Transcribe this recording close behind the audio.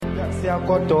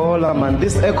Man,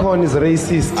 this Econ is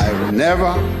racist. I've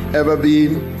never, ever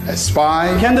been a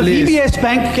spy. Can the VBS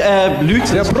Bank loot?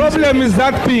 The problem is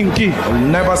that Pinky. I'll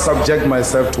never subject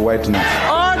myself to whiteness.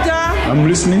 Order. I'm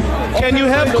listening. Can you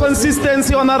have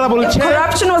consistency, Honorable If Chair?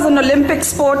 corruption was an Olympic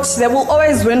sport, they will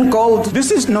always win gold.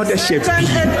 This is not a shape.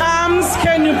 At arms,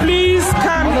 can you please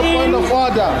come in? Point of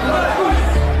order.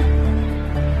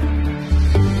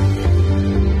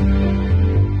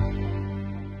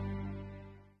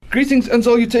 Greetings and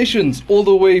salutations all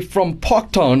the way from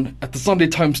Parktown at the Sunday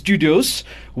Times studios.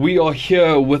 We are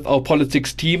here with our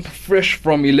politics team, fresh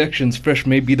from elections. Fresh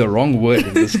may be the wrong word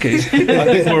in this case. I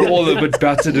think we're all a bit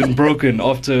battered and broken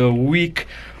after a week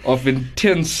of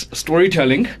intense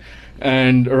storytelling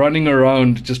and running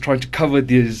around just trying to cover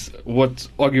what's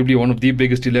arguably one of the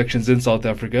biggest elections in South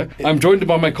Africa. I'm joined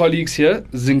by my colleagues here,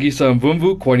 Zingisa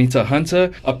Mvumvu, Kwanita Hunter,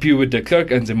 Apiwe de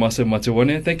Klerk, and Zemase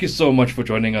Matiwane. Thank you so much for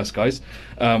joining us, guys.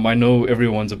 I know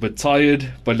everyone's a bit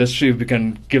tired, but let's see if we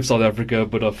can give South Africa a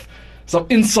bit of some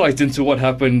insight into what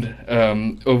happened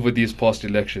over these past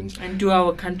elections. And do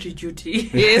our country duty.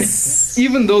 Yes.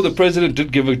 Even though the president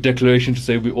did give a declaration to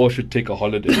say we all should take a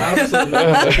holiday.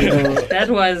 That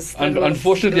was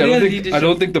unfortunately, I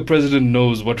don't think the president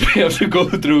knows what we have to go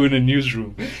through in a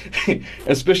newsroom,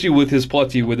 especially with his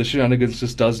party where the shenanigans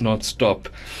just does not stop.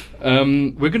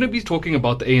 We're going to be talking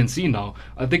about the ANC now.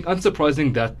 I think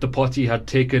unsurprising that the party had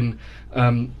taken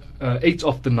 8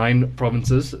 of the 9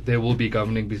 provinces. They will be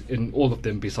governing in all of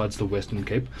them besides the Western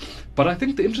Cape. But I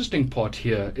think the interesting part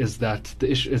here is that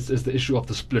the issue is the issue of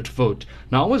the split vote.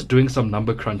 Now, I was doing some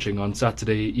number crunching on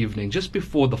Saturday evening just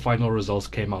before the final results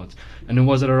came out, and it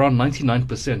was at around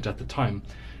 99% at the time.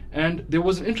 And there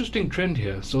was an interesting trend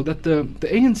here. So that the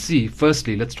ANC,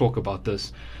 firstly, let's talk about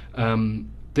this.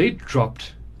 They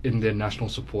dropped in their national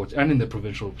support and in their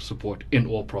provincial support in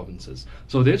all provinces.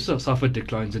 So they've suffered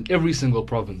declines in every single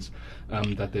province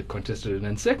that they've contested in.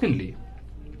 And secondly,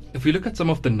 if we look at some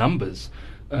of the numbers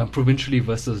provincially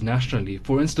versus nationally,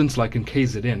 for instance, like in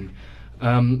KZN,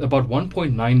 about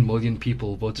 1.9 million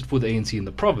people voted for the ANC in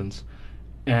the province,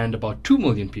 and about 2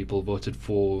 million people voted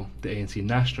for the ANC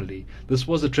nationally. This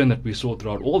was a trend that we saw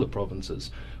throughout all the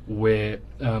provinces, where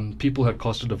people had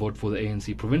casted a vote for the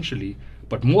ANC provincially,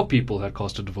 but more people had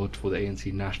casted a vote for the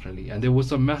ANC nationally. And there were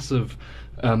some massive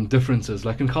differences.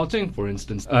 Like in Gauteng, for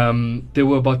instance, there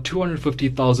were about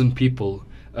 250,000 people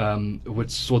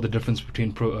which saw the difference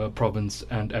between province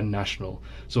and national.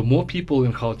 So more people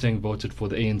in Gauteng voted for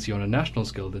the ANC on a national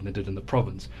scale than they did in the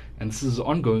province. And this is an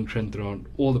ongoing trend throughout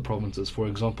all the provinces. For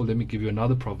example, let me give you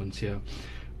another province here.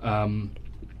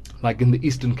 Like in the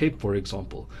Eastern Cape, for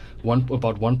example,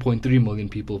 about 1.3 million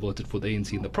people voted for the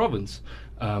ANC in the province,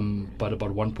 but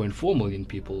about 1.4 million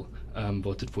people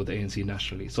voted for the ANC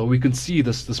nationally. So we can see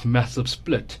this massive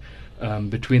split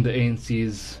between the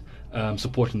ANC's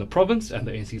support in the province and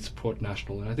the ANC's support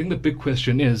national. And I think the big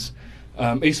question is,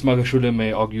 Ace Magashule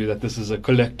may argue that this is a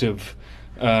collective,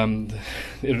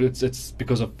 it's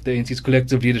because of the ANC's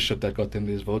collective leadership that got them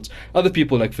these votes. Other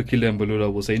people like Fikile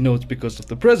Mbalula will say, no, it's because of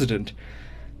the president.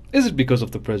 Is it because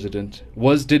of the president?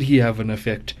 Did he have an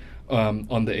effect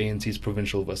on the ANC's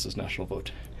provincial versus national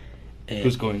vote?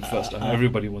 Who's going first?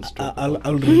 Everybody wants to. I'll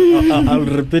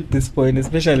repeat this point,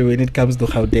 especially when it comes to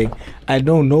Gauteng. I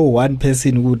know no one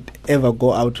person would ever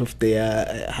go out of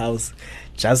their house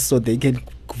just so they can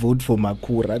vote for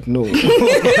Makura. No.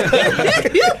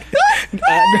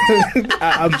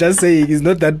 I'm just saying, it's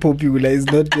not that popular. It's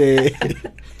not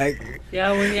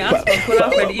yeah, when you ask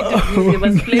Makura for the interview, they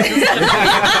must play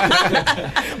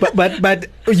this. but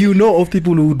you know of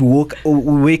people who would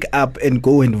wake up and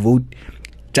go and vote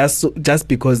just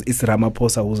because it's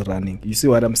Ramaphosa who's running. You see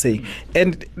what I'm saying?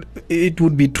 And it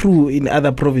would be true in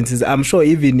other provinces. I'm sure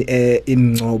even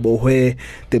in Ngobo, where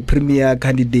the premier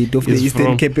candidate of the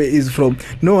Eastern Cape is from,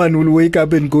 no one will wake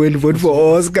up and go and vote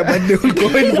for Oscar, but they will go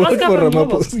and vote for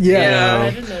Ramaphosa. Yeah, I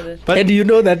didn't know that. And you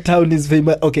know that town is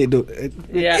famous. Okay, no.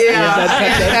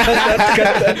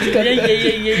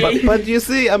 But you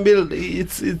see, Ambil,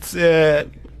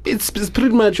 it's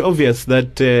pretty much obvious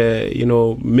that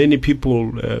many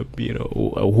people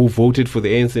who voted for the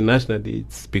ANC nationally,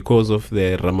 it's because of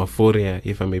the Ramaphoria,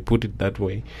 if I may put it that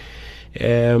way.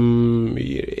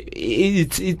 It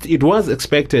was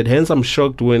expected. Hence, I'm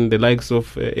shocked when the likes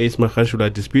of Ace Magashule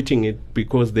are disputing it,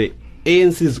 because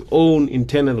ANC's own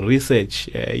internal research,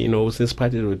 since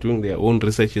parties were doing their own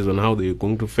researches on how they were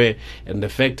going to fare and the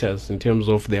factors in terms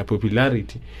of their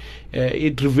popularity,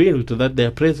 it revealed that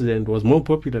their president was more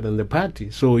popular than the party.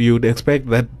 So you would expect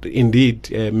that indeed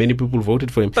many people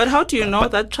voted for him. But how do you know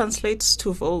that translates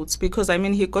to votes? Because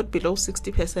he got below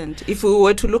 60%. If we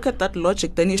were to look at that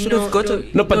logic, then he should have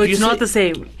gotten. No, it's not the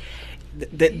same.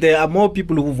 There are more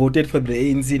people who voted for the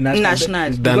ANC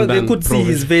national because they could see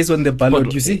his face on the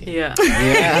ballot. You see, yeah.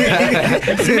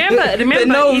 remember,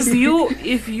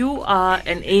 if you are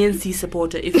an ANC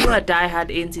supporter, if you are a diehard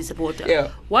ANC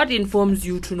supporter, what informs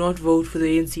you to not vote for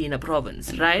the ANC in a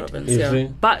province, right?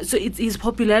 But so it's his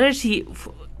popularity.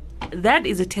 That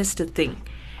is a tested thing,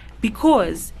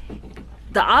 because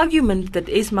the argument that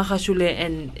Ace Magashule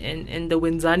and the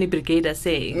Wenzani Brigade are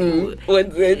saying,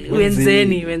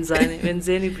 Wenzani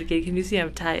Brigade, can you see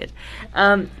I'm tired,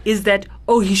 is that,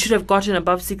 he should have gotten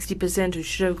above 60%, he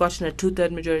should have gotten a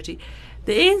 2/3 majority.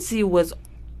 The ANC was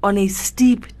on a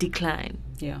steep decline.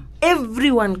 Yeah,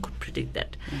 everyone could predict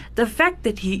that. The fact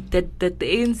that the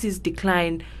ANC's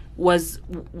decline was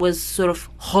sort of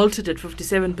halted at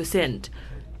 57%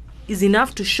 is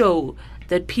enough to show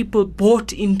that people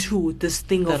bought into this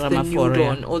thing of the new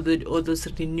dawn or this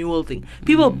renewal thing.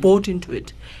 People bought into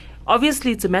it.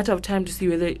 Obviously, it's a matter of time to see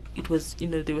whether it was,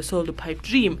 they were sold a pipe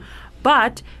dream.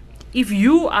 But if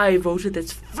you are a voter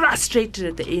that's frustrated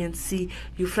at the ANC,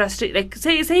 you frustrated, like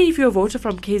say if you're a voter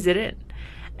from KZN,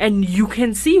 and you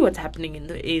can see what's happening in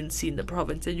the ANC in the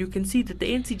province, and you can see that the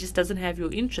ANC just doesn't have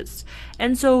your interests,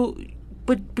 and so,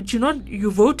 but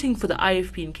you're voting for the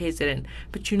IFP in KZN,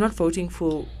 but you're not voting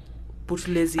for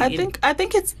Buthelezi. I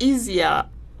think it's easier.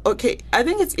 Okay, I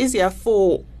think it's easier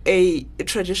for a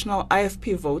traditional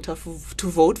IFP voter to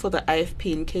vote for the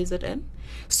IFP in KZN,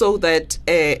 so that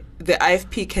the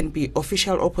IFP can be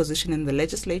official opposition in the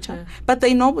legislature. But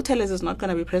they know Buthelezi is not going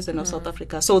to be president of South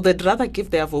Africa, so they'd rather give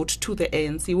their vote to the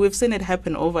ANC. We've seen it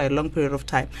happen over a long period of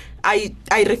time. I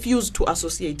refuse to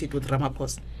associate it with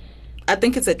Ramaphosa. I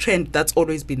think it's a trend that's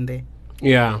always been there.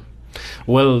 Yeah.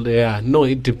 Well, no,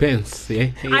 it depends.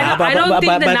 I don't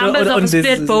think the numbers of a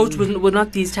split vote were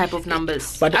not these type of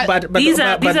numbers. But these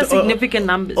are significant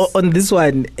numbers. On this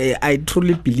one, I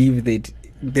truly believe that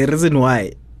the reason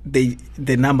why the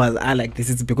numbers are like this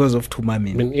is because of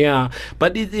Tumami.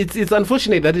 But it's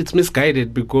unfortunate that it's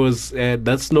misguided, because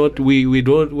that's not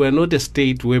we're not a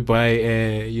state whereby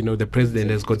the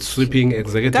president has got sweeping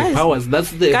executive powers.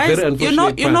 That's the very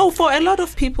unfortunate part. For a lot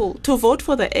of people to vote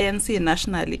for the ANC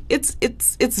nationally, it's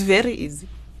very easy.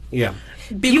 Yeah,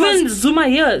 even Zuma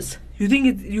years. Do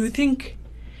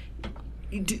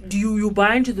you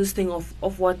buy into this thing of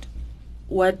what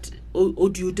or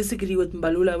do you disagree with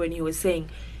Mbalula when he was saying,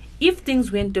 if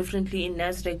things went differently in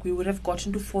Nasrec, we would have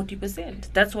gotten to 40%?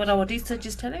 That's what our research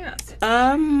is telling us.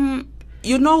 When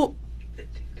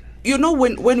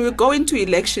we go into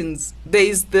elections, there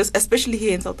is this, especially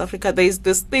here in South Africa, there is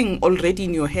this thing already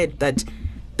in your head that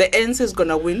the ANC is going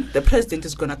to win, the president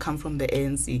is going to come from the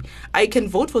ANC. I can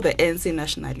vote for the ANC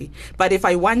nationally, but if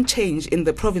I want change in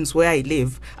the province where I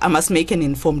live, I must make an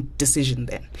informed decision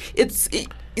then. You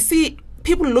see,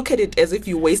 people look at it as if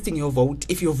you're wasting your vote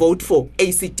if you vote for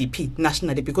ACDP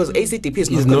nationally, because ACDP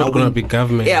is not going to be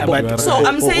government. Yeah, but so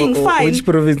I'm saying fine. Which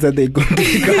province are they going to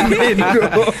be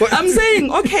government? I'm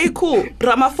saying, okay, cool.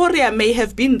 Ramaphosa may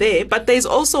have been there, but there's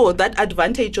also that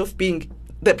advantage of being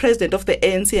the president of the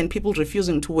ANC and people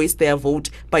refusing to waste their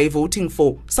vote by voting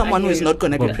for someone who is not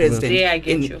going to be president. Yeah, I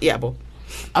get you. Yeah, but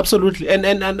absolutely,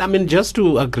 and I mean, just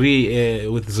to agree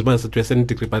with Zuma to a certain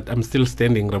degree, but I'm still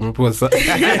standing. Ramaphosa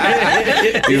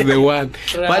is the one.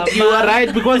 But you are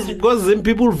right, because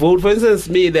people vote. For instance,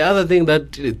 the other thing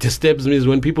that disturbs me is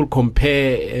when people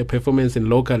compare performance in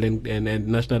local and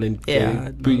national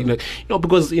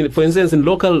because for instance in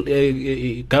local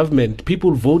government,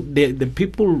 people vote. The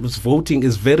people's voting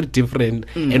is very different,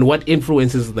 and what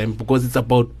influences them, because it's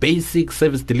about basic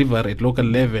service delivery at local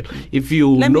level. If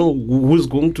you know who's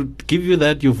going to give you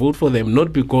that, you vote for them,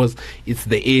 not because it's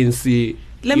the ANC.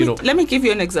 Let me give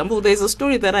you an example. There's a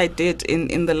story that I did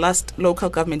in the last local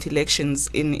government elections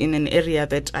in an area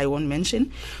that I won't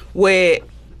mention, where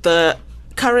the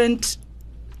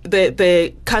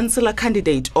councillor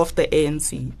candidate of the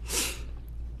ANC,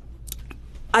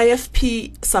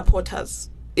 IFP supporters,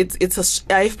 it's a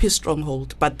IFP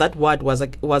stronghold, but that ward was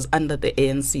under the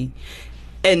ANC.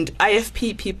 And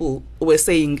IFP people were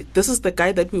saying, this is the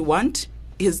guy that we want.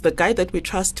 He's the guy that we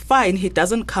trust. Fine, he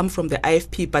doesn't come from the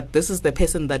IFP, but this is the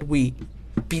person that we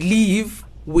believe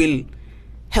will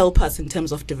help us in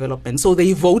terms of development. So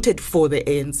they voted for the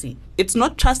ANC. It's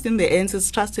not trust in the ANC,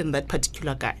 it's trust in that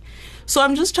particular guy. So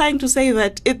I'm just trying to say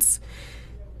that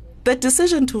the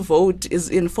decision to vote is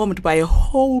informed by a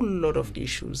whole lot of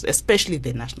issues, especially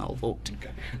the national vote.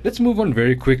 Okay. Let's move on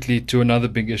very quickly to another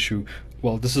big issue.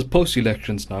 Well, this is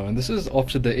post-elections now, and this is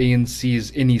after the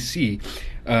ANC's NEC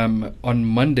on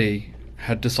Monday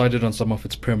had decided on some of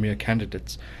its premier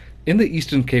candidates. In the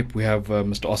Eastern Cape, we have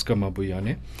Mr. Oscar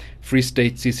Mabuyane, Free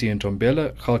State Sisi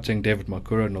Ntombela, Gauteng David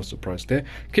Makura, no surprise there,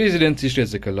 KZN Tishle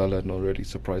Zikalala, no really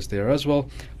surprise there as well,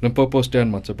 Limpopo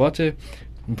Stan Matsabate,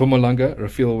 Mpumalanga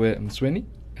Rafielwe Msweni,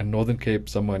 and Northern Cape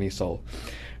Zamani Sal.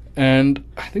 And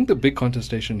I think the big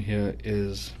contestation here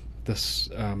is this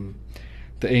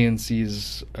the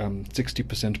ANC's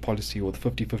 60% policy, or the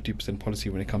 50% policy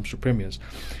when it comes to premiers.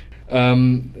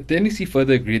 The NEC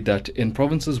further agreed that in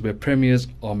provinces where premiers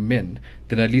are men,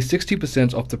 then at least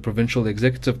 60% of the provincial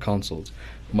executive councils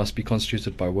must be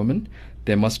constituted by women.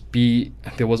 There was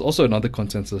also another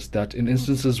consensus that in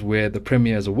instances where the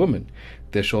premier is a woman,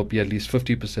 there shall be at least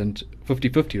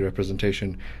 50-50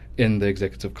 representation in the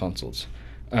executive councils.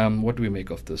 What do we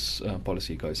make of this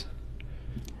policy, guys?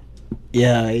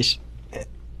 Yeah,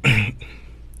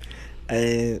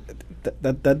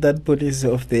 that policy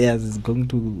of theirs is going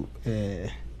to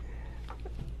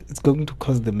it's going to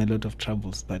cause them a lot of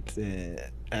troubles. But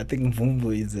I think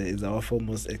Mvumbo is our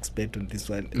foremost expert on this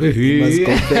one. He must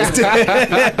confess.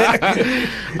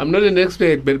 I'm not an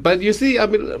expert, but you see, I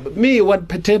mean, what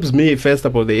perturbs me first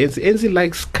about the ANC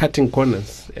likes cutting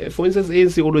corners. For instance,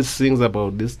 ANC always sings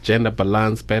about this gender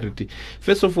balance, parity.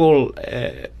 First of all,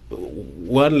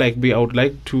 one like me, I would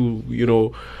like to,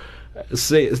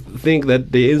 think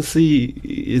that the ANC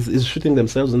is shooting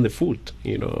themselves in the foot.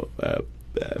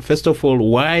 First of all,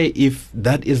 why, if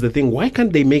that is the thing, why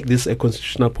can't they make this a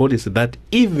constitutional policy that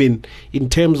even in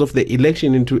terms of the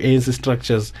election into ANC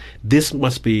structures, this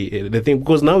must be the thing?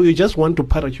 Because now you just want to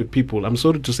parachute people. I'm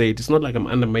sorry to say it's not like I'm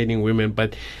undermining women,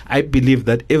 but I believe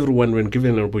that everyone, when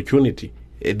given an opportunity,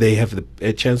 they have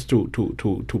a chance to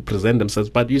present themselves.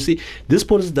 But you see, this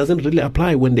policy doesn't really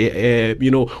apply when they,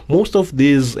 most of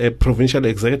these provincial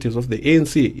executives of the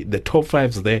ANC, the top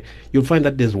fives there, you'll find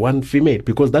that there's one female,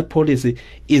 because that policy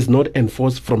is not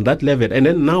enforced from that level. And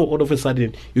then now, all of a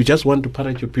sudden, you just want to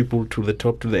parachute people to the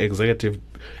top, to the executive,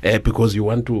 because you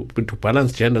want to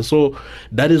balance gender. So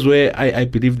that is where I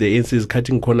believe the ANC is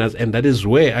cutting corners, and that is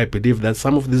where I believe that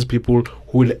some of these people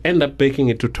who will end up making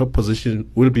it to top position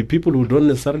will be people who don't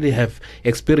necessarily have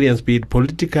experience, be it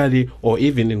politically or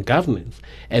even in governance.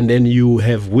 And then you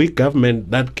have weak government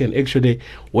that can actually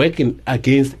work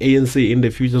against ANC in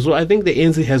the future. So I think the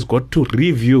ANC has got to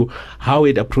review how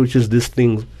it approaches these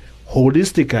things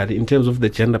holistically in terms of the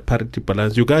gender parity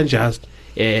balance. You can't just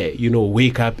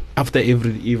wake up after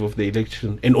every eve of the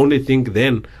election and only think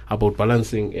then about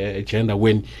balancing gender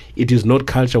when it is not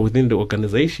culture within the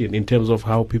organization in terms of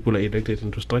how people are elected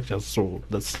into structures. So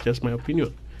that's just my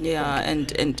opinion. Yeah,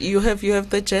 and you have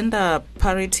the gender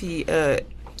parity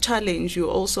challenge. You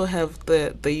also have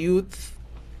the youth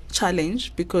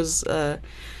challenge, because the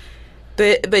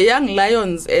young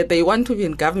lions, they want to be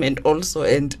in government also,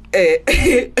 and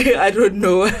I don't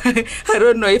know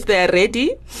if they are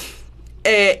ready.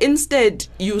 Instead,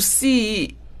 you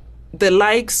see the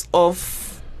likes of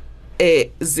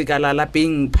Zikalala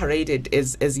being paraded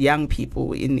as young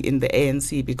people in the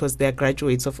ANC because they're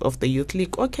graduates of the Youth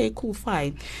League. Okay, cool,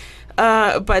 fine.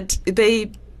 But they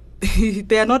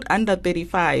are not under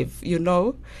 35,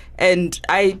 and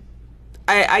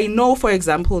I know, for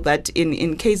example, that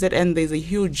in KZN there's a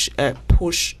huge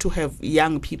push to have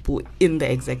young people in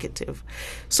the executive.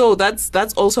 So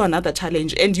that's also another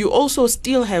challenge. And you also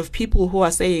still have people who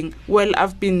are saying, well,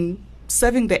 I've been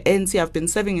serving the ANC, I've been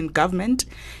serving in government.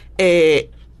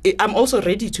 I'm also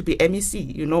ready to be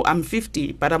MEC. I'm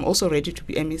 50, but I'm also ready to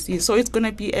be MEC. So it's going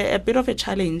to be a bit of a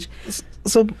challenge.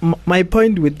 So my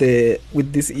point with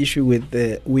this issue with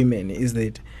the women is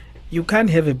that you can't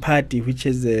have a party which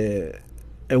is a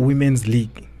women's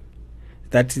league.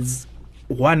 That is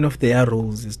one of their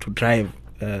roles, is to drive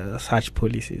such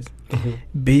policies,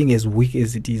 being as weak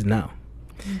as it is now.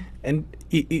 And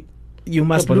you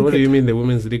must. But what do you mean the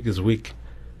women's league is weak?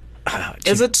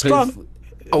 Is it strong?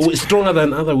 Stronger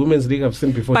than other women's league I've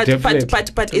seen before.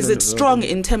 But is it strong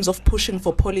in terms of pushing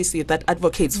for policy that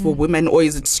advocates for women, or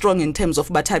is it strong in terms of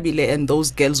Batabile and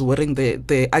those girls wearing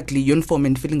the ugly uniform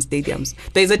and filling stadiums?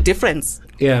 There's a difference.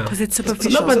 Yeah, because it's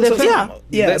superficial.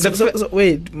 So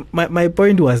wait, my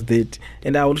point was that,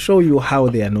 and I will show you how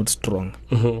they are not strong.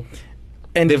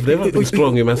 And they've never been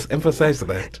strong. You must emphasize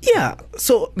that. Yeah,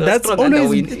 so that's strong under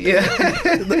always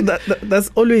wind.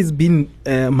 that's always been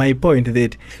my point,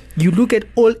 that you look at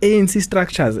all ANC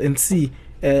structures and see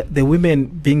the women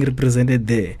being represented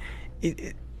there.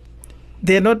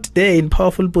 They're not there in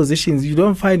powerful positions. You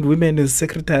don't find women as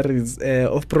secretaries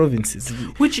of provinces.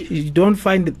 Which you don't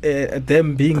find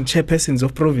them being chairpersons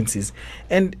of provinces,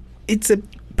 and it's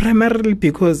primarily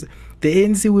because the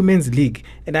ANC Women's League,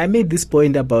 and I made this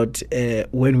point about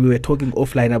when we were talking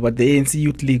offline about the ANC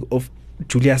Youth League of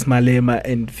Julius Malema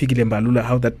and Fikile Mbalula,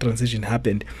 how that transition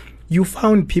happened. You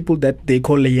found people that they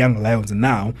call the young lions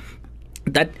now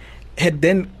that had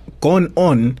then gone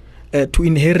on to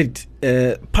inherit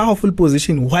powerful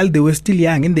position while they were still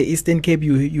young. In the Eastern Cape,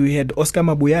 you had Oscar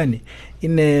Mabuyane.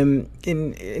 In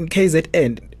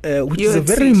KZN, which You is a had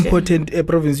very Sihle. important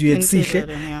province, you had In Sihle.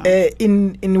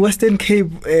 KZN, In Western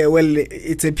Cape, well,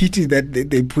 it's a pity that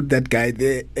they put that guy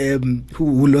there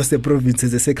who lost the province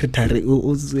as a secretary,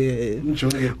 who's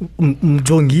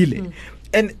Mjongile.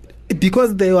 And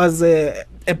because there was a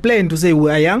plan to say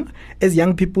we are young, as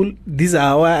young people, these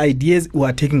are our ideas, we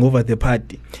are taking over the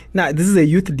party. Now, this is a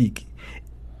youth league.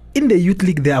 In the youth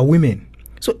league, there are women.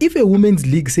 So if a women's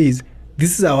league says,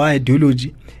 this is our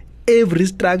ideology, every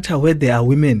structure where there are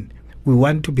women, we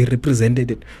want to be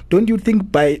represented. Don't you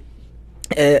think by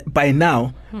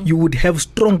now you would have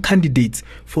strong candidates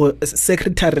for a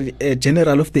Secretary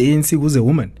General of the ANC who's a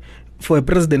woman, for a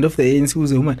president of the ANC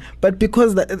who's a woman? But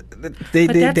because they're that's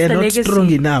the not legacy.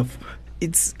 strong enough,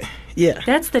 it's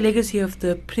That's the legacy of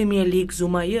the Premier League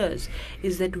Zuma years,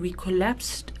 is that we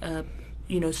collapsed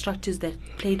structures that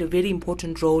played a very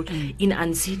important role in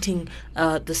unseating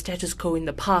the status quo in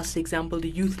the past. For example, the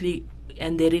Youth League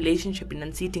and their relationship in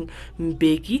unseating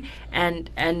Mbeki, and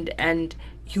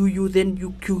you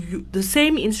the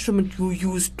same instrument you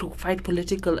used to fight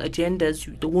political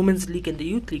agendas, the Women's League and the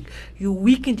Youth League, you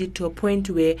weakened it to a point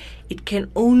where it can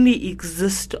only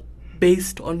exist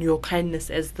based on your kindness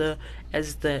as the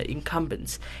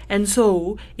incumbents. And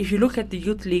so if you look at the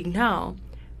Youth League now,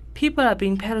 people are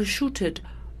being parachuted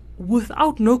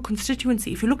without no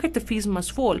constituency. If you look at the Fees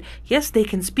Must Fall, yes, they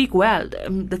can speak well,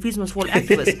 the Fees Must Fall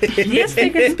activists. Yes, they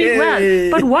can speak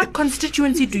well. But what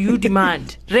constituency do you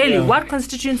demand? Really, what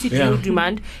constituency do you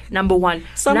demand? Number one.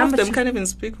 Some Number of them two, can't even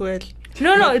speak well.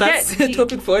 No, That's a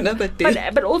topic for another day.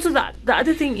 But also the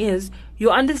other thing is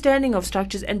your understanding of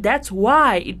structures, and that's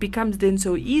why it becomes then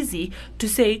so easy to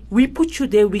say, we put you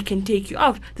there, we can take you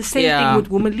out. The same thing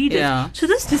with women leaders. Yeah. So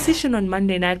this decision on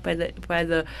Monday night by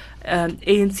the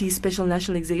ANC Special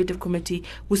National Executive Committee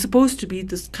was supposed to be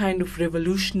this kind of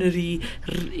revolutionary,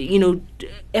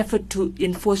 effort to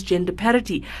enforce gender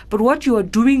parity. But what you are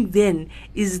doing then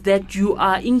is that you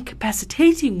are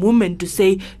incapacitating women to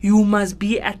say you must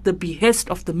be at the behest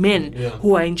of the men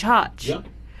who are in charge. Yeah.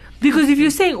 Because if you're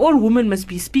saying all women must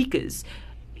be speakers,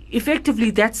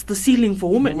 effectively that's the ceiling for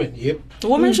women. The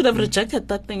women should have rejected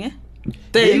that thing,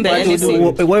 in the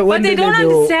NEC. But they don't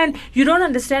understand. You don't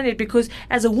understand it, because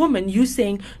as a woman, you're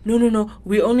saying, no,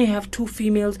 we only have 2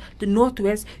 females. The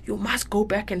Northwest, you must go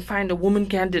back and find a woman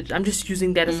candidate. I'm just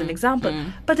using that as an example.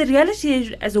 But the reality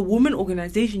is, as a woman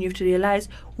organization, you have to realize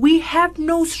we have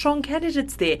no strong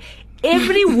candidates there.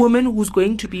 Every woman who's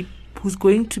going to be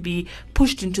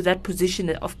pushed into that position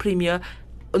of premier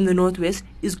in the Northwest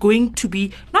is going to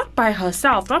be, not by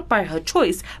herself, not by her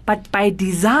choice, but by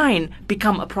design,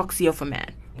 become a proxy of a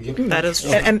man. That is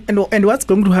true. And what's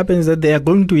going to happen is that they are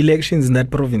going to elections in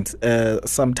that province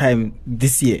sometime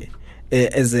this year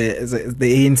as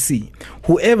the ANC.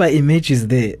 Whoever emerges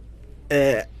there,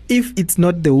 if it's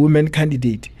not the woman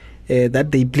candidate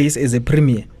that they place as a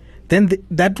premier, then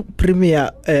that premier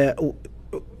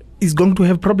is going to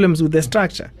have problems with the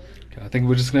structure. I think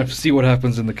we're just going to have to see what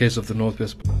happens in the case of the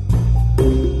Northwest.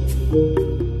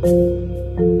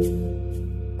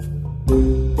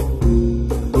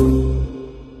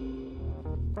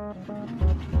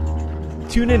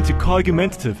 Tune in to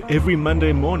Cargumentative every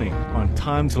Monday morning on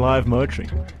Times Live Motoring.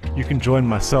 You can join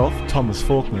myself, Thomas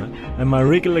Faulkner, and my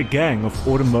regular gang of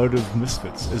automotive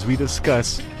misfits as we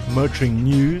discuss motoring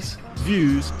news,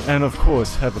 views, and of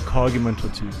course have a cargument or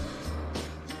two.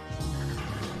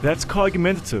 That's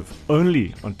Cargumentative,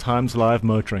 only on Times Live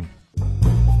Motoring.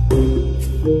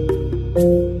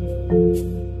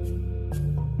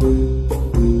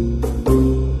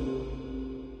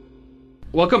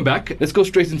 Welcome back. Let's go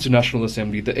straight into National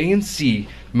Assembly. The ANC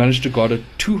managed to garner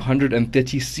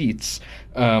 230 seats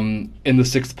in the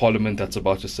 6th Parliament that's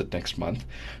about to sit next month.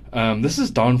 This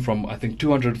is down from, I think,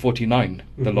 249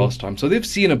 the last time. So they've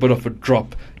seen a bit of a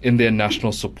drop in their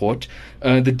national support.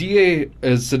 The DA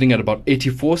is sitting at about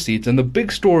 84 seats. And the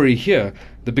big story here,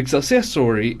 the big success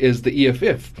story, is the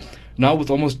EFF. Now,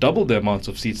 with almost double the amounts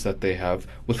of seats that they have,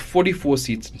 with 44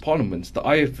 seats in Parliament, the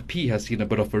IFP has seen a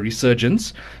bit of a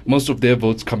resurgence, most of their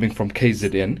votes coming from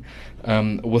KZN,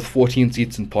 with 14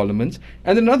 seats in Parliament.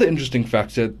 And another interesting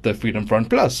factor, the Freedom Front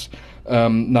Plus,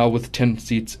 now with 10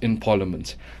 seats in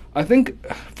Parliament. I think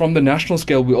from the national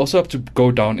scale, we also have to go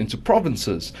down into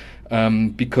provinces,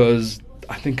 because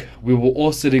I think we were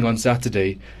all sitting on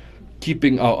Saturday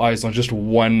keeping our eyes on just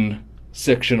one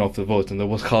section of the vote, and that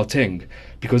was Gauteng,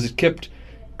 because it kept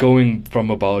going from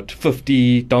about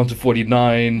 50 down to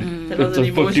 49, That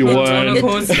to 51.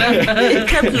 It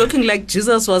kept looking like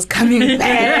Jesus was coming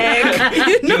back.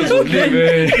 You know?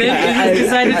 Then he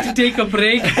decided to take a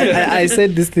break. I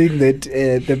said this thing that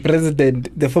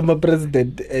the former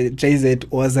president, JZ,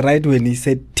 was right when he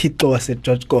said Tito was at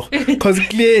George Koch. Because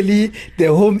clearly the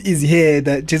home is here,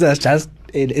 that Jesus just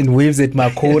and waves at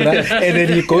Makora and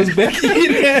then he goes back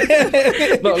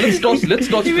in. No, let's start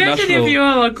with Imagine national. if you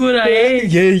were Makura, eh?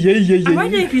 Yeah. I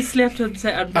wonder if he slept on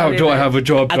Saturday. Oh, do I have a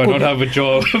job? Do I not have a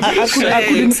job? I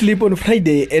couldn't sleep on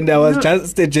Friday and I was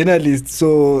just a journalist,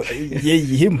 so yeah,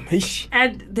 him. Ish.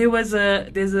 And there's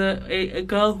a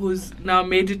girl who's now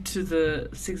made it to the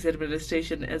 6th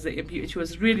administration as an MP. She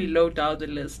was really low down the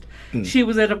list. She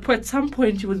was at some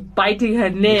point she was biting her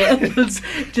nails,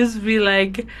 just be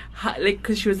like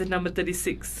because she was at number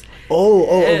 36.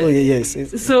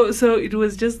 Yes. So it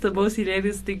was just the most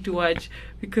hilarious thing to watch,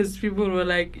 because people were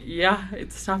like, yeah,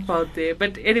 it's tough out there.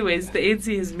 But anyways, the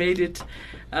ANC has made it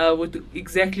with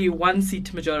exactly 1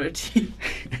 seat majority.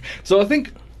 So I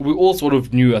think we all sort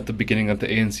of knew at the beginning that the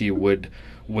ANC would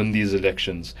win these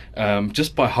elections,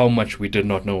 just by how much we did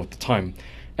not know at the time.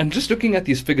 And just looking at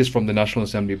these figures from the National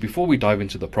Assembly, before we dive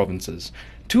into the provinces,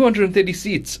 230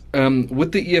 seats,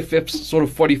 with the EFF's sort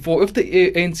of 44. If the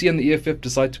ANC and the EFF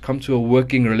decide to come to a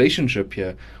working relationship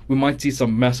here, we might see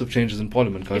some massive changes in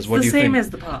Parliament, guys. What do you think? It's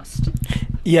the same as the past.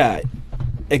 Yeah,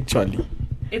 actually.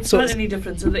 It's not any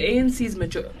different. So the ANC's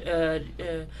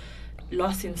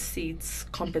loss in seats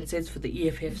compensates for the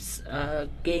EFF's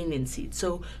gain in seats.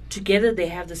 So together they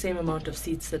have the same amount of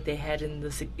seats that they had in the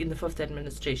 5th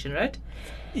administration, right?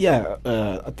 Yeah,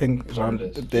 I think around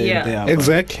they are.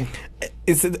 Exactly.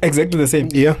 It's exactly the same.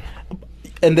 Yeah.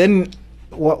 And then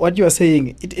what you are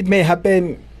saying, it may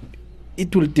happen.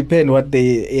 It will depend what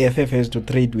the AFF has to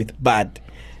trade with. But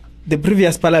the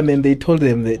previous parliament, they told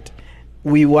them that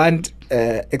we want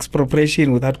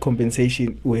expropriation without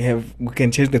compensation. We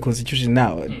can change the constitution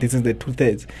now. This is the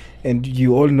 2/3, and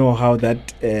you all know how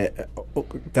that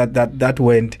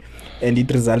went, and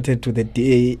it resulted to the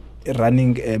DA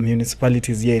running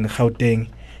municipalities here in Gauteng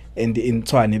and in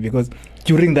Tshwane, because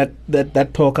during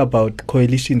that talk about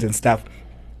coalitions and stuff,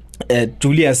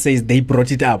 Julia says they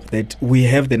brought it up that we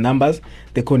have the numbers.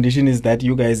 The condition is that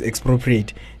you guys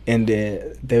expropriate, and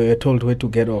they were told where to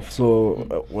get off.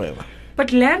 So well.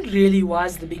 But land really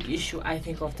was the big issue, I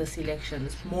think, of this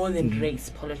elections, more than race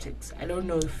politics. I don't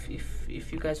know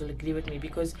if you guys will agree with me,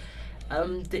 because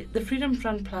the Freedom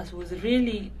Front Plus was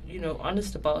really,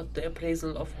 honest about the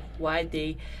appraisal of why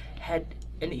they had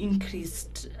an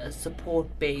increased support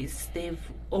base. They've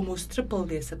almost tripled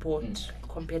their support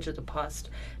compared to the past.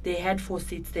 They had 4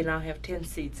 seats, they now have 10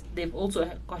 seats. They've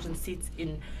also gotten seats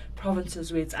in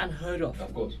provinces where it's unheard of.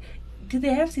 Of course. Did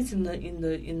they have seats in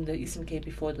the Eastern Cape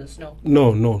before this? No.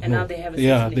 No. And now they have a seat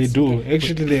Yeah, in the they Eastern do. Cape.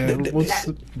 Actually, they are almost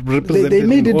represented. They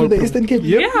made it in to all the Eastern Cape.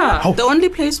 Yep. Yeah. The only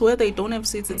place where they don't have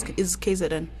seats is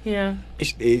KZN. Yeah.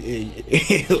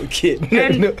 Okay.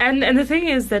 And the thing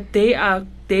is that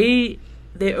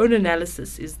their own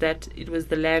analysis is that it was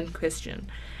the land question,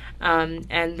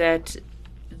 and that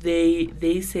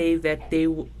they say that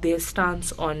their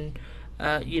stance on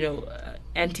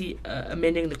anti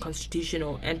amending the constitution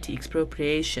or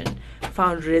anti-expropriation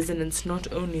found resonance not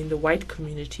only in the white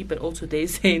community, but also they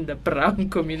say in the brown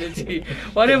community,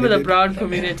 whatever the brown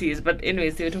community is. But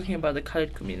anyways, they were talking about the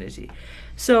colored community.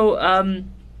 So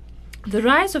the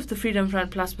rise of the Freedom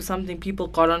Front Plus was something people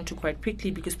got onto quite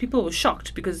quickly, because people were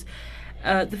shocked, because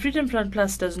the Freedom Front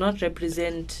Plus does not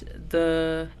represent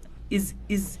is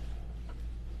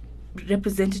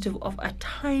representative of a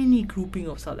tiny grouping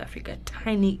of South Africa, a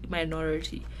tiny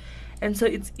minority. And so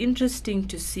it's interesting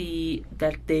to see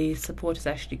that their support has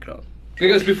actually grown.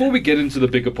 Because before we get into the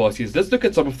bigger parties, let's look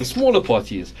at some of the smaller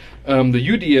parties. The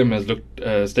UDM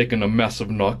has taken a massive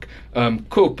knock.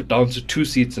 COPE down to 2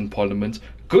 seats in Parliament.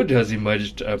 Good has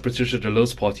emerged. Patricia de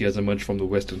Lille's party has emerged from the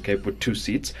Western Cape with 2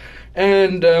 seats.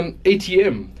 And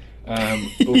ATM.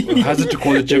 Has it to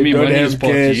call it Jimmy Money's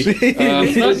party.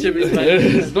 It's not Jimmy's party.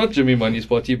 It's not Jimmy Money's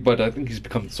party, but I think he's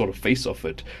become the sort of face of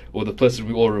it, or the person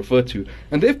we all refer to.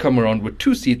 And they've come around with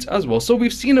 2 seats as well. So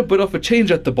we've seen a bit of a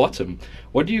change at the bottom.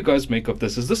 What do you guys make of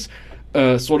this? Is this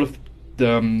sort of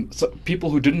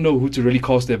people who didn't know who to really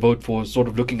cast their vote for, sort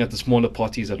of looking at the smaller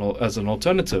parties as an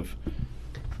alternative?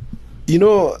 You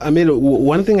know, I mean,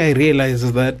 one thing I realize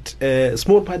is that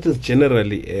small parties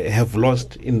generally have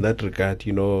lost in that regard.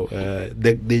 You know,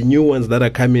 the new ones that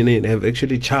are coming in have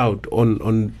actually chowed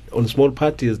on small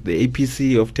parties. The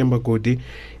APC of Themba Godi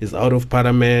is out of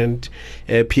parliament.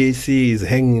 PAC is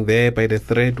hanging there by the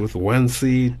thread with 1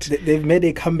 seat. They've made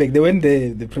a comeback. They went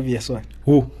the previous one.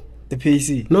 Who? The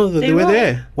PAC. No, they were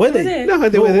there. Were they? No,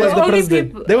 they were there. The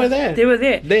president. They were there. They were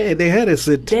there. They had a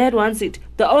seat. They had 1 seat.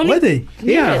 The only Were they?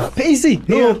 Yeah. PAC.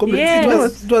 No,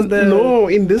 Yes. it was the No,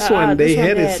 in this one they this one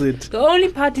had a had. seat. The only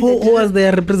party who that was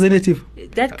their representative?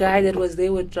 that guy that was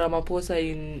there with Ramaphosa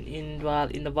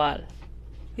in the Val.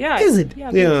 Yeah. Is it?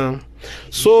 Yeah.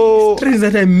 So Strange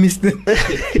that I missed them. But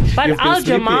You've been Al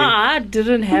sleeping. Jamaa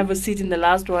didn't have a seat in the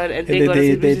last one, and they And got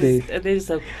they- a seat. they- And they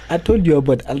just I told you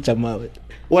about Al Jamaa.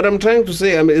 what I'm trying to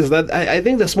say is that I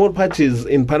think the small parties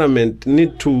in parliament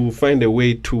need to find a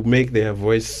way to make their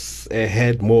voice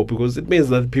heard more, because it means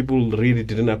that people really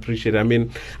didn't appreciate it. I mean,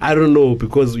 I don't know,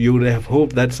 because you would have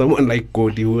hoped that someone like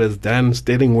Godi, who has done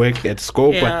sterling work at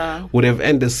Scopa, Yeah. would have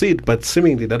earned a seat, but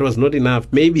seemingly that was not enough.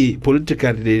 Maybe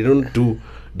politically they don't do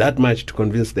that much to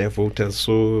convince their voters,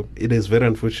 so it is very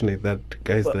unfortunate that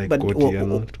guys like Godi are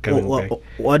not coming back.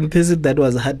 One person that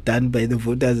was hard done by the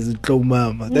voters is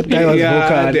Mama. That guy was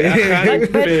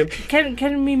vocal. but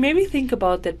can we maybe think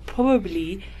about that?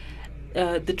 Probably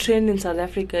the trend in South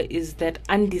Africa is that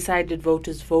undecided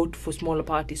voters vote for smaller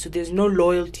parties. So there's no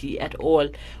loyalty at all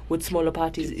with smaller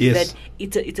parties. Yes.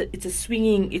 That it's a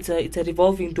swinging, it's a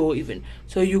revolving door even.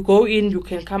 So you go in, you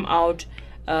can come out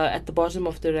at the bottom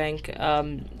of the rank.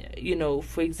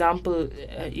 For example,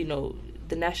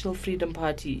 the National Freedom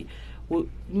Party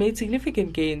made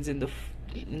significant gains in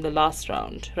the last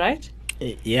round, right?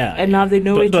 Yeah. And now they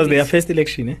know it was their first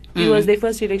election, eh? It was their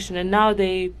first election, and now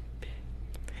they.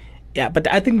 Yeah, but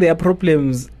I think their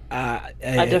problems are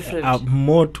different. Are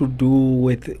more to do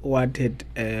with what had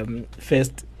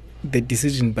first the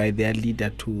decision by their leader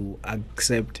to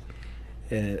accept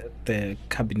the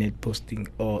cabinet posting,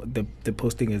 or the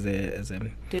posting as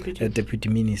a deputy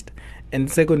minister,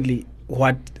 and secondly,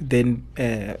 what then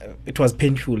it was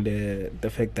painful, the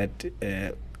fact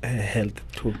that health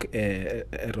took a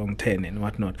wrong turn and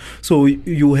whatnot. So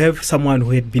you have someone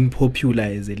who had been popular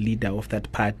as a leader of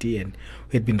that party and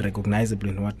who had been recognizable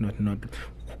and whatnot,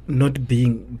 not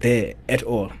being there at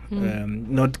all,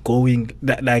 not going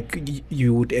like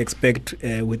you would expect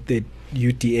with the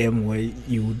UTM, where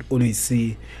you would always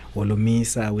see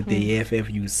Wolomisa. With the EFF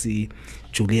you see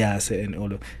Julius and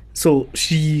all of. So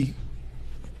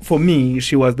for me,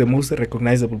 she was the most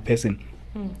recognizable person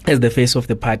as the face of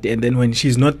the party. And then when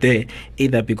she's not there,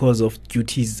 either because of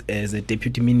duties as a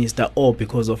deputy minister or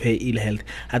because of her ill health,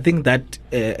 I think that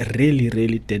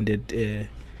really tended.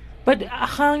 But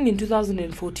Ahang in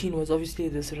 2014 was obviously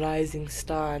this rising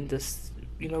star, and this,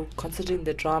 considering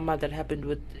the drama that happened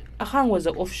with Ahang, was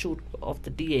an offshoot of the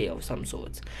DA of some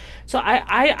sorts. So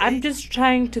I'm just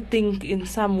trying to think in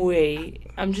some way.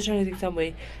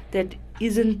 That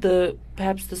isn't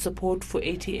perhaps the support for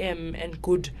ATM and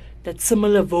Good, that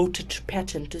similar voter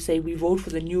pattern to say we vote for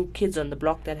the new kids on the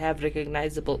block that have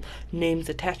recognizable names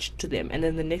attached to them, and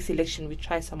then the next election we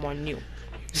try someone new.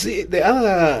 See, the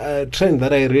other trend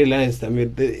that I realized, I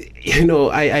mean,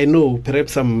 I know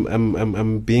perhaps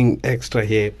I'm being extra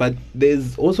here, but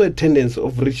there's also a tendency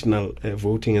of regional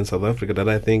voting in South Africa that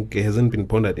I think hasn't been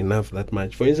pondered enough that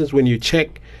much. For instance, when you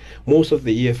check most of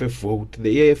the EFF vote,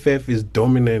 the EFF is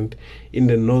dominant in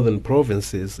the northern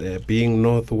provinces, being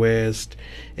Northwest,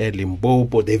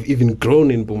 Limpopo. They've even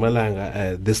grown in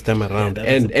Mpumalanga this time around,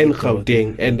 and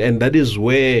Gauteng, and that is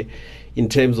where, in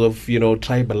terms of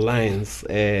tribal lines,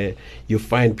 you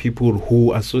find people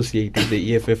who associated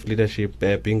the EFF leadership,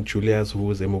 being Julius,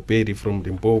 who's a Mopedi from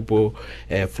Limpopo,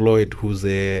 Floyd, who's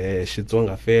a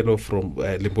Shitsonga fellow from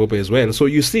Limpopo as well. So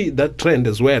you see that trend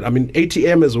as well. I mean,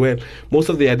 ATM as well. Most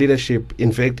of their leadership,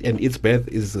 in fact, and its birth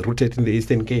is rooted in the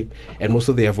Eastern Cape, and most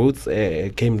of their votes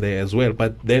came there as well.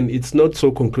 But then it's not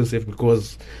so conclusive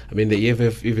because, I mean, the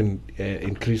EFF even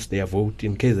increased their vote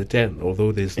in KZN,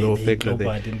 although there's no fact that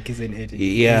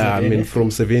I mean, from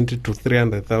 70 to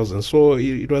 300,000. So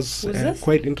it was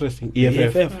quite interesting.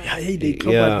 EFF. They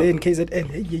clobbered in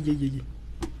KZN.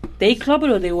 They clobbered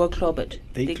or they were clobbered?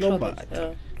 They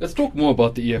clobbered. Let's talk more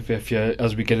about the EFF here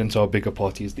as we get into our bigger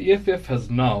parties. The EFF has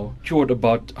now secured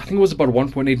about, I think it was about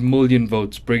 1.8 million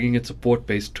votes, bringing its support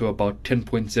base to about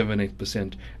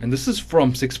 10.78%. And this is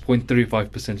from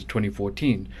 6.35% in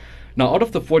 2014. Now, out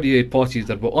of the 48 parties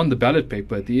that were on the ballot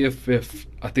paper, the EFF,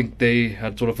 I think they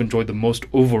had sort of enjoyed the most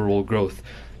overall growth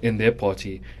in their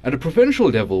party. At a provincial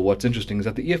level, what's interesting is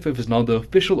that the EFF is now the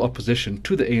official opposition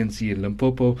to the ANC in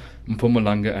Limpopo,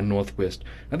 Mpumalanga and Northwest.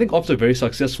 I think after a very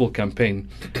successful campaign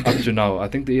up to now, I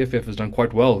think the EFF has done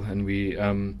quite well, and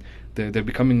they're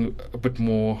becoming a bit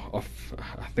more of,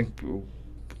 I think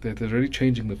they're really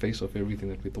changing the face of everything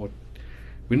that we thought.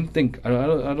 We didn't think, I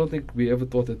don't think we ever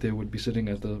thought that they would be sitting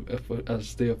as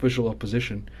the official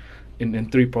opposition in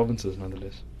 3 provinces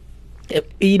nonetheless.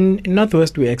 In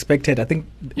Northwest, we expected, I think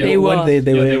they were.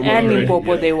 And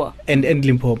Limpopo, they were. And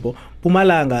Limpopo.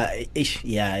 Mpumalanga,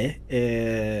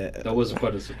 that was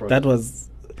quite a surprise. That was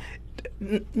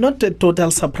not a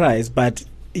total surprise, but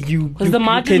because the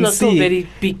margins are so very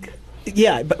big.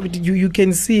 Yeah, but you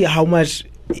can see how much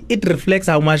it reflects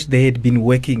how much they had been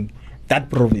working that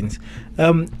province.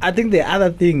 I think the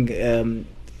other thing,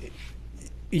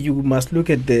 you must look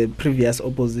at the previous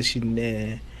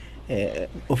opposition,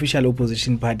 official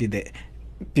opposition party there,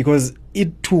 because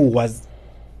it too was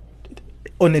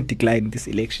on a decline this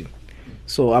election.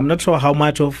 So I'm not sure how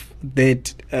much of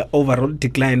that overall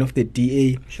decline of the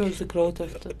DA shows the growth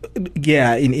of the...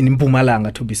 in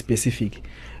Mpumalanga, to be specific.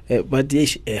 But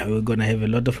yes, we're gonna have a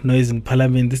lot of noise in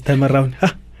Parliament this time around.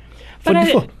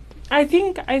 But I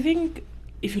think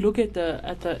if you look at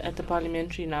the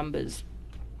parliamentary numbers,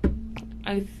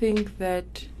 I think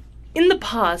that in the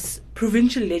past,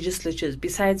 provincial legislatures,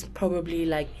 besides probably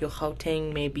like your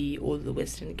Gauteng maybe or the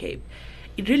Western Cape,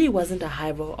 it really wasn't a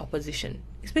hive of opposition,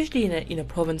 especially in a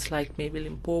province like maybe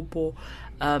Limpopo,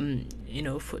 to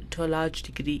a large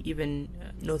degree even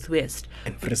Northwest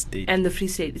and Free State. And the Free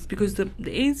State. It's because the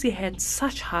ANC had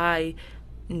such high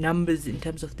numbers in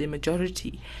terms of their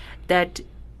majority that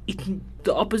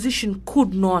the opposition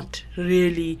could not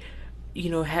really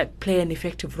play an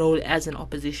effective role as an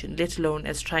opposition, let alone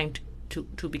as trying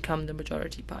to become the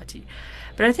majority party.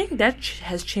 But I think that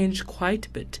has changed quite a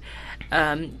bit.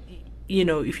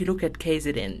 If you look at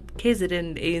KZN,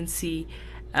 the ANC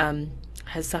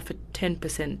has suffered a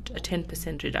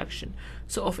 10% reduction.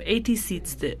 So of 80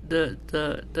 seats, the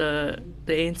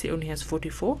ANC only has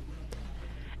 44,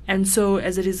 and so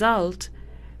as a result,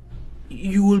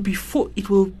 you will be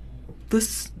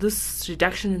this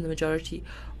reduction in the majority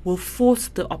will force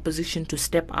the opposition to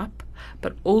step up,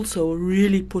 but also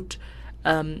really put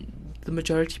the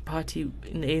majority party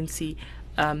in the ANC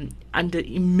under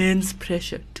immense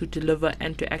pressure to deliver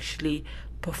and to actually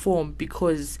perform,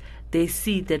 because they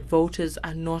see that voters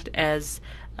are not as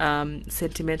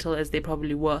sentimental as they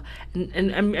probably were.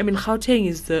 And I mean, Gauteng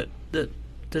is the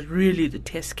really the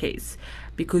test case,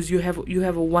 because you have a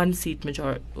 1-seat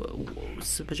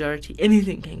majority.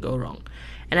 Anything can go wrong,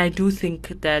 and I do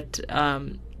think that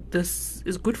this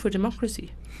is good for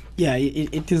democracy. Yeah,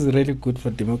 it is really good for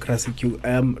democracy.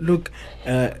 Look,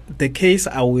 the case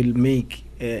I will make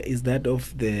is that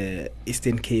of the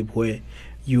Eastern Cape, where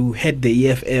you had the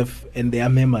EFF and their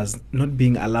members not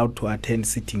being allowed to attend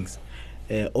sittings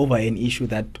over an issue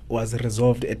that was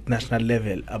resolved at national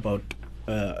level about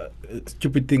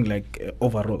stupid thing like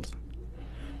overalls.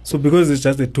 So because it's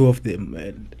just the two of them,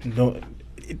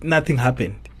 nothing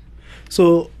happened.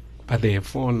 So, but they have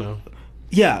 4 now.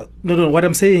 Yeah, no. What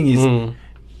I'm saying is,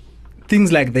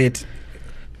 things like that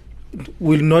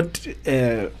will not.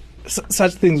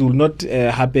 Such things will not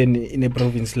happen in a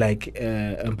province like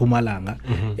Mpumalanga,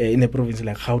 in a province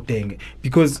like Gauteng,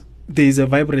 because there is a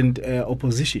vibrant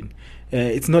opposition.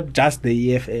 It's not just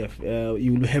the EFF.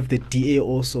 You will have the DA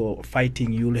also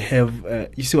fighting. You will have,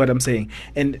 you see what I'm saying?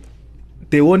 And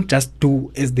they won't just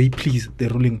do as they please, the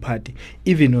ruling party,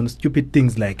 even on stupid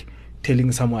things like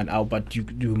telling someone out, but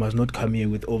you must not come here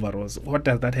with overalls. What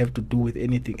does that have to do with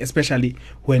anything? Especially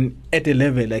when at a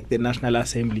level like the National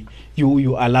Assembly,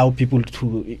 you allow people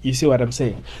to. You see what I'm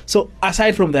saying? So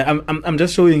aside from that, I'm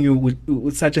just showing you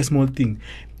with such a small thing.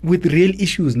 With real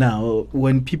issues now,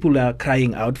 when people are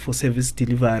crying out for service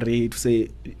delivery, to say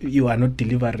you are not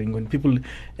delivering, when people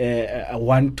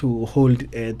want to hold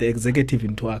the executive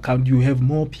into account, you have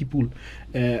more people,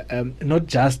 not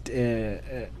just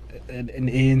an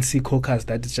ANC caucus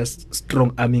that is just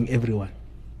strong arming everyone.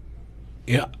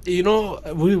 Yeah,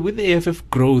 with the AFF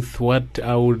growth, what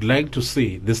I would like to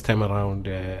see this time around,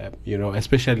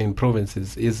 especially in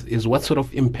provinces, is what sort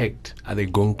of impact are they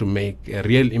going to make, a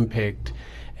real impact,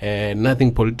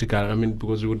 nothing political. I mean,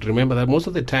 because you would remember that most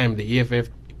of the time the EFF,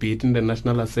 be it in the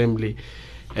National Assembly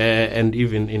and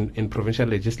even in provincial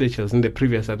legislatures in the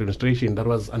previous administration, that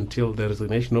was until the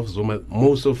resignation of Zuma,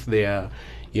 most of their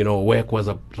work was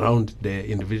around the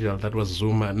individual that was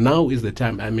Zuma. Now is the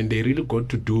time. I mean, they really got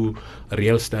to do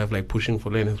real stuff like pushing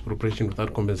for land expropriation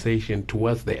without compensation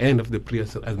towards the end of the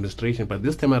previous administration. But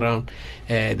this time around,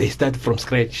 they start from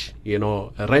scratch.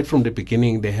 Right from the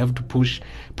beginning, they have to push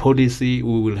policy.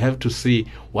 We will have to see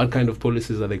what kind of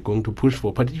policies are they going to push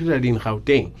for, particularly in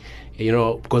Gauteng.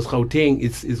 Because Gauteng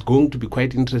is going to be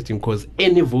quite interesting because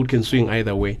any vote can swing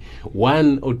either way.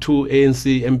 One or two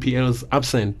ANC MPLs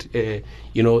absent,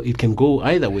 it can go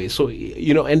either way. So,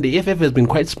 and the EFF has been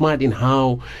quite smart in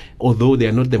how, although they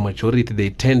are not the majority,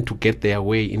 they tend to get their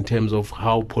way in terms of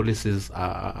how policies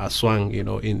are swung,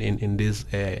 in these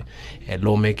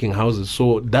lawmaking houses.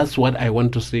 So that's what I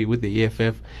want to see with the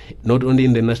EFF, not only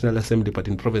in the National Assembly, but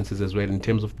in provinces as well, in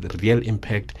terms of the real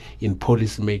impact in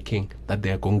policy making that they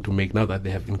are going to make now that they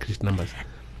have increased numbers.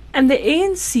 And the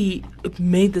ANC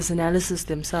made this analysis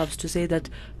themselves to say that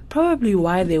probably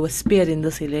why they were spared in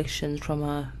this election from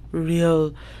a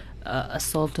real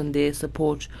assault on their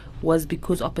support was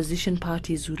because opposition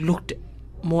parties who looked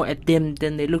more at them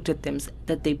than they looked at them,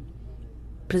 that they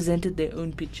presented their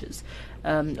own pictures,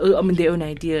 their own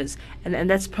ideas, and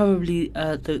that's probably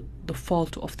the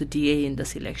fault of the DA in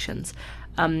this elections,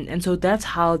 and so that's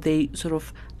how they sort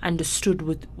of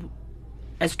understood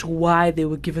as to why they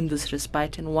were given this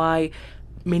respite and why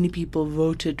many people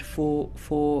voted for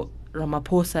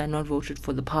Ramaphosa and not voted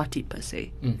for the party per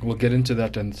se. We'll get into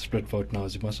that and split vote now,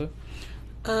 Zimasa.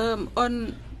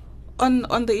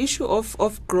 On the issue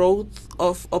of growth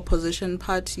of opposition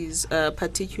parties,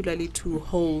 particularly to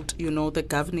hold, the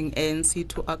governing ANC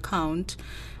to account,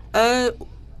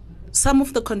 some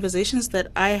of the conversations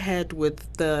that I had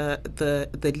with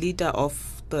the leader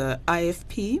of the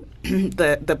IFP,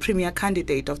 the premier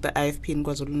candidate of the IFP in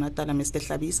KwaZulu-Natal, Mr.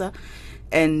 Hlabisa,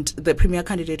 and the premier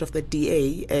candidate of the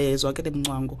DA, Zwakele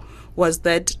Mngcango, was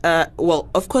that,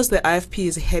 of course, the IFP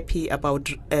is happy about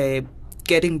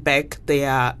getting back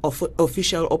their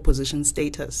official opposition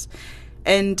status.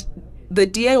 And the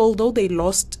DA, although they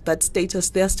lost that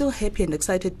status, they are still happy and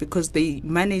excited because they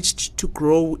managed to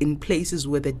grow in places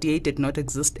where the DA did not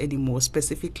exist anymore,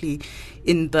 specifically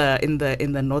in the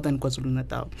northern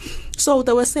KwaZulu-Natal. So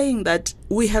they were saying that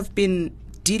we have been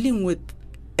dealing with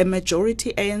a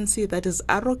majority ANC that is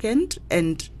arrogant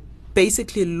and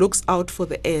basically looks out for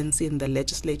the ANC in the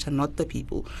legislature, not the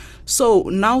people. So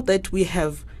now that we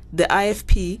have the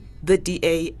IFP, the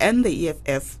DA, and the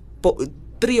EFF,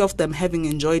 three of them having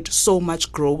enjoyed so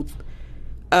much growth,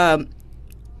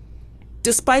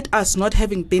 despite us not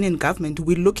having been in government,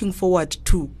 we're looking forward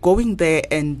to going there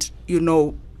and,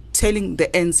 telling the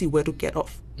ANC where to get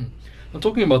off. I'm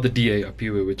talking about the DA up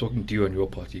here. We're talking to you and your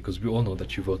party because we all know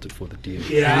that you voted for the DA.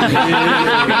 Yeah.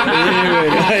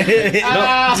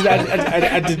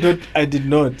 I did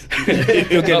not.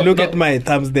 You can look at my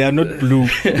thumbs; they are not blue.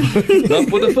 Now,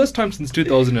 for the first time since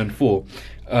 2004,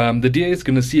 the DA is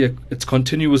going to see its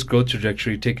continuous growth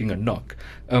trajectory taking a knock.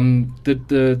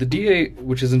 The DA,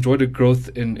 which has enjoyed a growth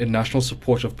in national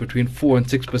support of between 4 and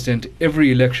 6%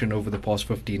 every election over the past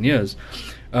 15 years,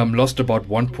 lost about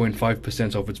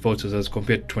 1.5% of its voters as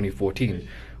compared to 2014,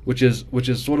 which is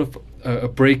sort of a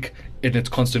break in its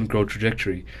constant growth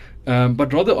trajectory.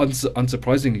 But rather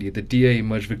unsurprisingly, the DA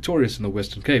emerged victorious in the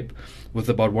Western Cape with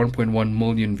about 1.1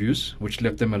 million views, which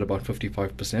left them at about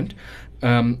 55%,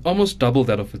 almost double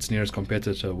that of its nearest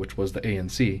competitor, which was the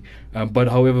ANC. But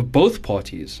however, both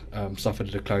parties suffered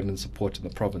a decline in support in the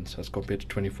province as compared to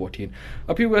 2014.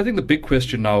 Up here, I think the big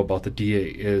question now about the DA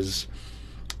is,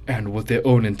 and with their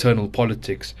own internal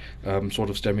politics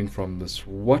sort of stemming from this,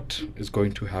 what is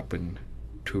going to happen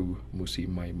to Mmusi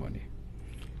Maimane,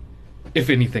 if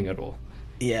anything at all?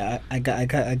 Yeah, I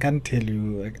can't tell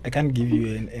you, I can't give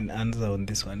you an answer on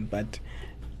this one, but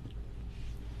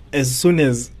as soon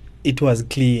as it was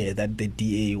clear that the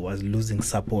DA was losing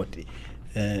support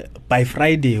by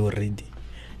Friday already.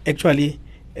 Actually,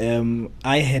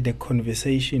 I had a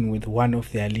conversation with one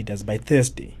of their leaders by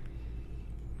Thursday,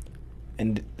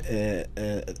 and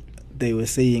they were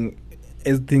saying,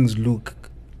 as things look,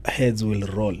 heads will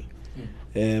roll,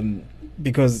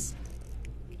 because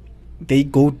they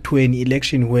go to an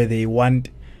election where they want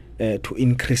to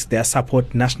increase their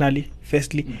support nationally,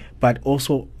 firstly, but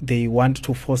also they want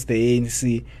to force the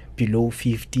ANC below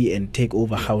 50 and take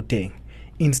over Gauteng.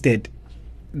 Instead,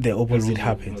 the opposite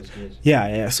happens.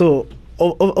 Yeah. So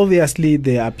obviously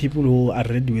there are people who are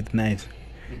ready with knives.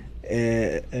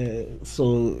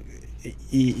 So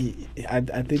I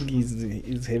think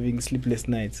he's having sleepless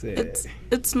nights.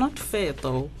 It's not fair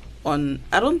though. I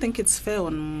don't think it's fair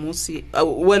on Mmusi.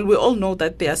 Well, we all know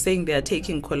that they are saying they are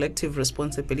taking collective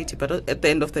responsibility, but at the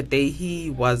end of the day,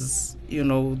 he was, the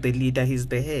leader. He's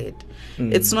the head.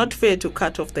 It's not fair to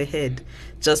cut off the head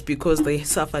just because they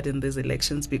suffered in these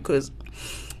elections. Because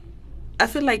I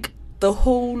feel like the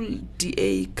whole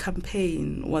DA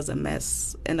campaign was a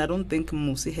mess, and I don't think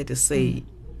Mmusi had a say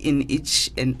in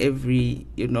each and every,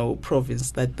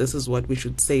 province that this is what we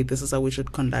should say. This is how we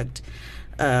should conduct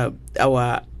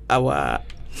our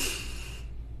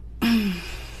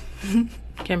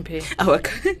campaign. Our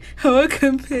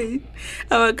campaign.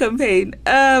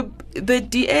 The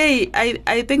DA,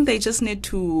 I think they just need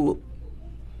to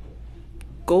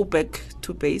go back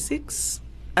to basics,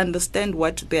 understand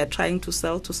what they are trying to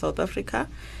sell to South Africa,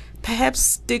 perhaps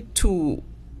stick to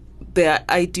their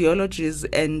ideologies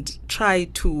and try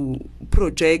to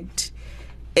project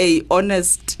a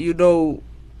honest,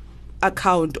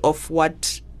 account of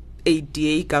what a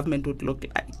DA government would look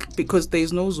like, because there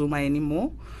is no Zuma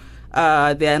anymore.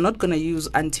 They are not going to use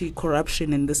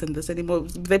anti-corruption and this anymore.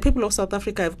 The people of South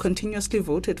Africa have continuously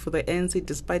voted for the ANC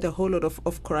despite a whole lot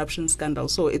of corruption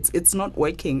scandals. So it's not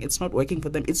working. It's not working for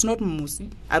them. It's not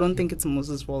Mmusi. I don't think it's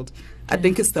Mmusi's fault. I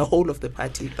think it's the whole of the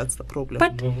party that's the problem.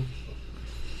 But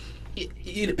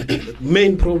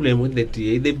main problem with the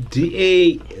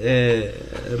DA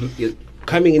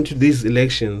coming into these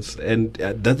elections, and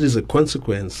that is a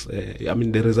consequence.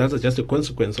 The results are just a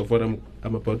consequence of what I'm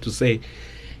about to say.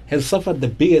 Has suffered the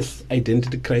biggest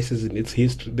identity crisis in its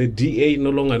history. The DA no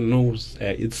longer knows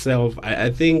itself. I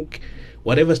think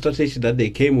whatever strategy that they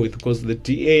came with, because the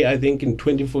DA, I think in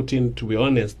 2014, to be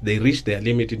honest, they reached their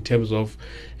limit in terms of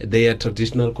their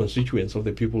traditional constituents of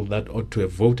the people that ought to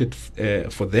have voted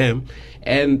for them.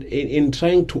 And in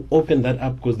trying to open that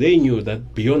up, because they knew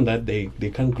that beyond that they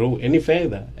can't grow any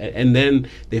further. And then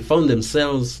they found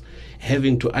themselves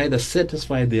having to either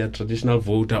satisfy their traditional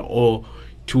voter or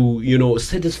to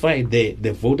satisfy the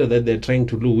voter that they're trying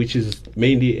to lure, which is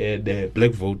mainly the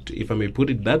black vote, if I may put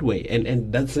it that way,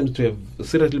 and that seems to have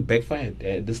seriously backfired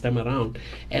this time around.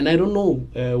 And I don't know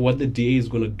what the DA is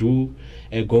going to do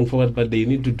going forward, but they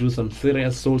need to do some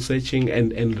serious soul searching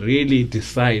and really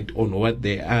decide on what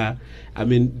they are.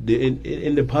 In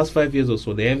the past 5 years or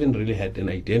so, they haven't really had an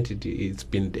identity. It's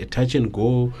been a touch and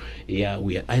go. Yeah,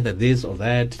 we are either this or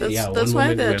that. That's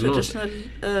why the traditional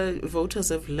voters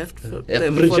have left for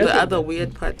the other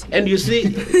weird party. And you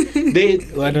see,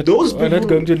 we're not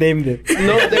going to name them.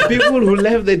 No, the people who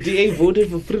left the DA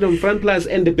voted for Freedom Front Plus,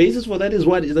 and the basis for that is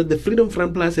what? Is that the Freedom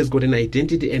Front Plus has got an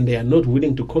identity and they are not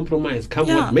willing to compromise, come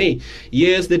what may.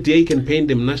 Yes, the DA can paint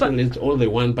them nationalists all they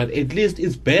want, but at least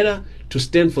it's better to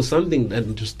stand for something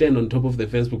than to stand on top of the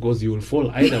fence, because you will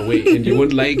fall either way and you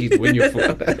won't like it when you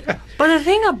fall. But the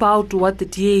thing about what the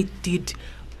DA did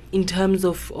in terms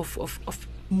of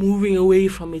moving away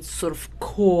from its sort of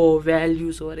core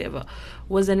values or whatever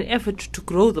was an effort to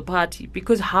grow the party,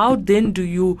 because how then do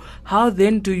you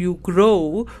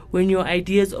grow when your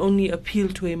ideas only appeal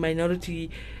to a minority?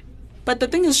 But the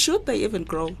thing is, should they even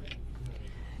grow?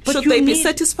 Should they be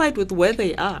satisfied with where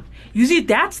they are? You see,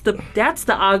 that's the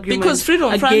argument. Because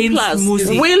Freedom Front Plus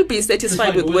will be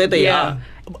satisfied with where they are.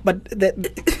 But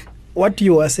what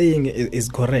you are saying is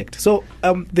correct. So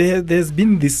there's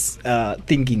been this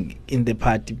thinking in the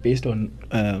party based on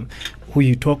who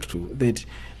you talk to, that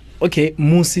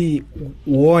Mmusi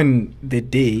won the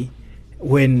day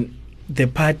when the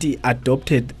party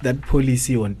adopted that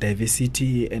policy on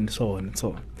diversity and so on and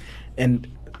so on. And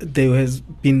there has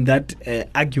been that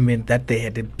argument that they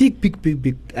had a big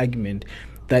argument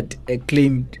that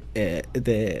claimed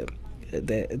the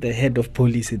head of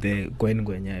policy, the Gwen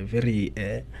Gwenya, very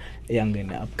young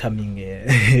and upcoming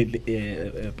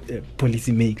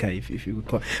policy maker, if you would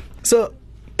call. So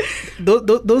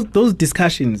those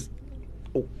discussions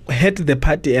hurt the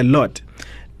party a lot.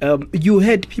 You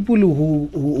had people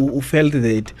who felt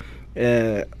that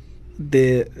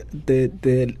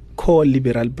the core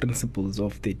liberal principles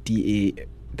of the DA,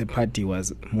 the party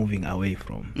was moving away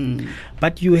from.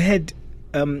 But you had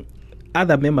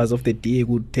other members of the DA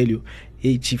who would tell you,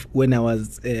 hey, Chief, when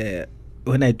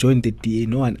I joined the DA,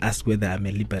 no one asked whether I'm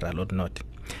a liberal or not.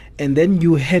 And then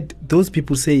you had those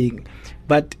people saying,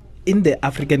 but in the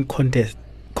African context,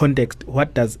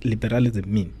 what does liberalism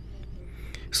mean?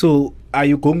 So are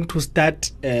you going to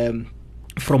start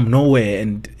from nowhere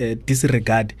and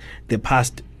disregard the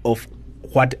past of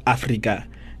what Africa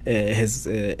has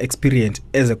experienced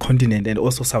as a continent, and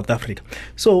also South Africa?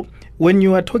 So when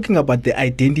you are talking about the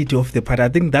identity of the party, I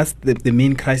think that's the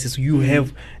main crisis. You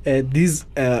have these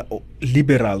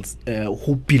liberals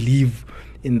who believe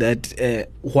in that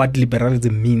what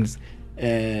liberalism means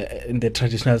in the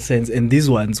traditional sense, and these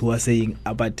ones who are saying,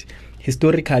 but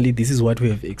historically this is what we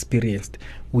have experienced.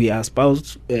 We are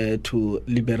espoused to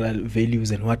liberal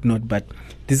values and whatnot, but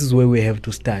this is where we have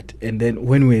to start. And then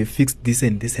when we have fixed this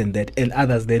and this and that, and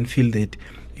others then feel that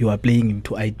you are playing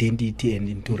into identity and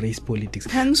into race politics.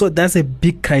 So that's a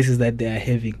big crisis that they are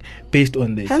having based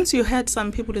on this. Hence, you had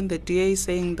some people in the DA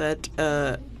saying that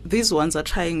these ones are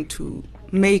trying to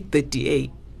make the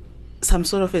DA some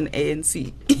sort of an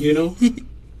ANC. You know?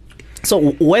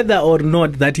 So whether or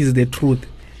not that is the truth,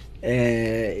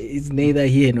 it's neither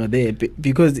here nor there,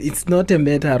 because it's not a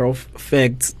matter of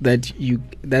facts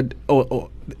or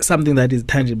something that is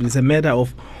tangible. It's a matter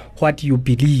of what you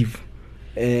believe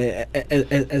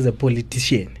as a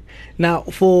politician. Now,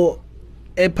 for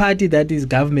a party that is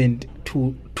government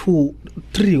to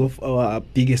 3 of our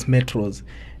biggest metros,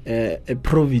 a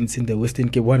province in the Western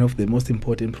Cape, one of the most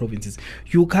important provinces,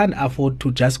 you can't afford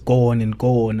to just go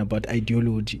on about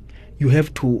ideology. You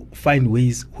have to find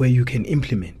ways where you can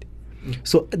implement.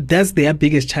 So that's their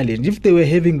biggest challenge. If they were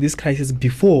having this crisis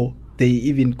before they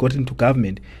even got into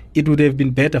government, it would have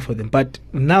been better for them. But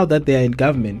now that they are in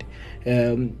government,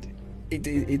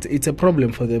 it's a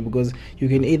problem for them, because you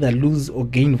can either lose or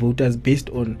gain voters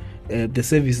based on the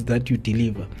service that you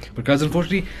deliver. But guys,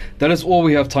 unfortunately, that is all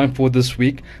we have time for this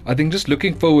week. I think just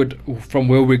looking forward from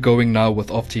where we're going now with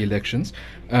after elections,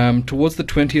 towards the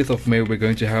 20th of May, we're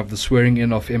going to have the swearing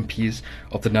in of MPs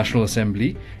of the National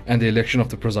Assembly and the election of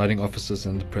the presiding officers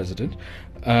and the president.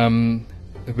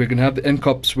 We're going to have the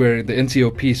NCOP swearing, the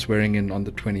NCOP swearing in on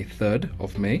the 23rd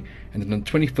of May, and then on the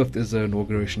 25th is the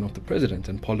inauguration of the president,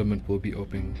 and Parliament will be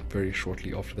opening very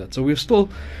shortly after that. So we've still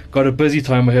got a busy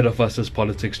time ahead of us as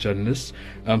politics journalists.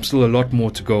 Still a lot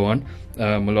more to go on.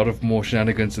 A lot of more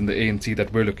shenanigans in the ANC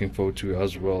that we're looking forward to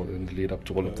as well in the lead up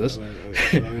to all of this.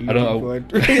 I don't know.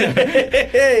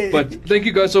 But thank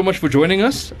you guys so much for joining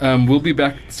us. We'll be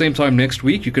back same time next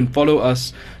week. You can follow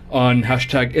us on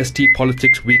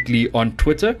 #STPoliticsWeekly on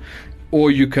Twitter,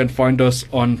 or you can find us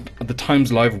on the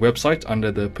Times Live website under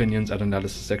the Opinions and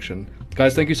Analysis section.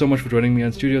 Guys, thank you so much for joining me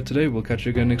in studio today. We'll catch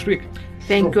you again next week.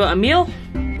 Thank you, Emil.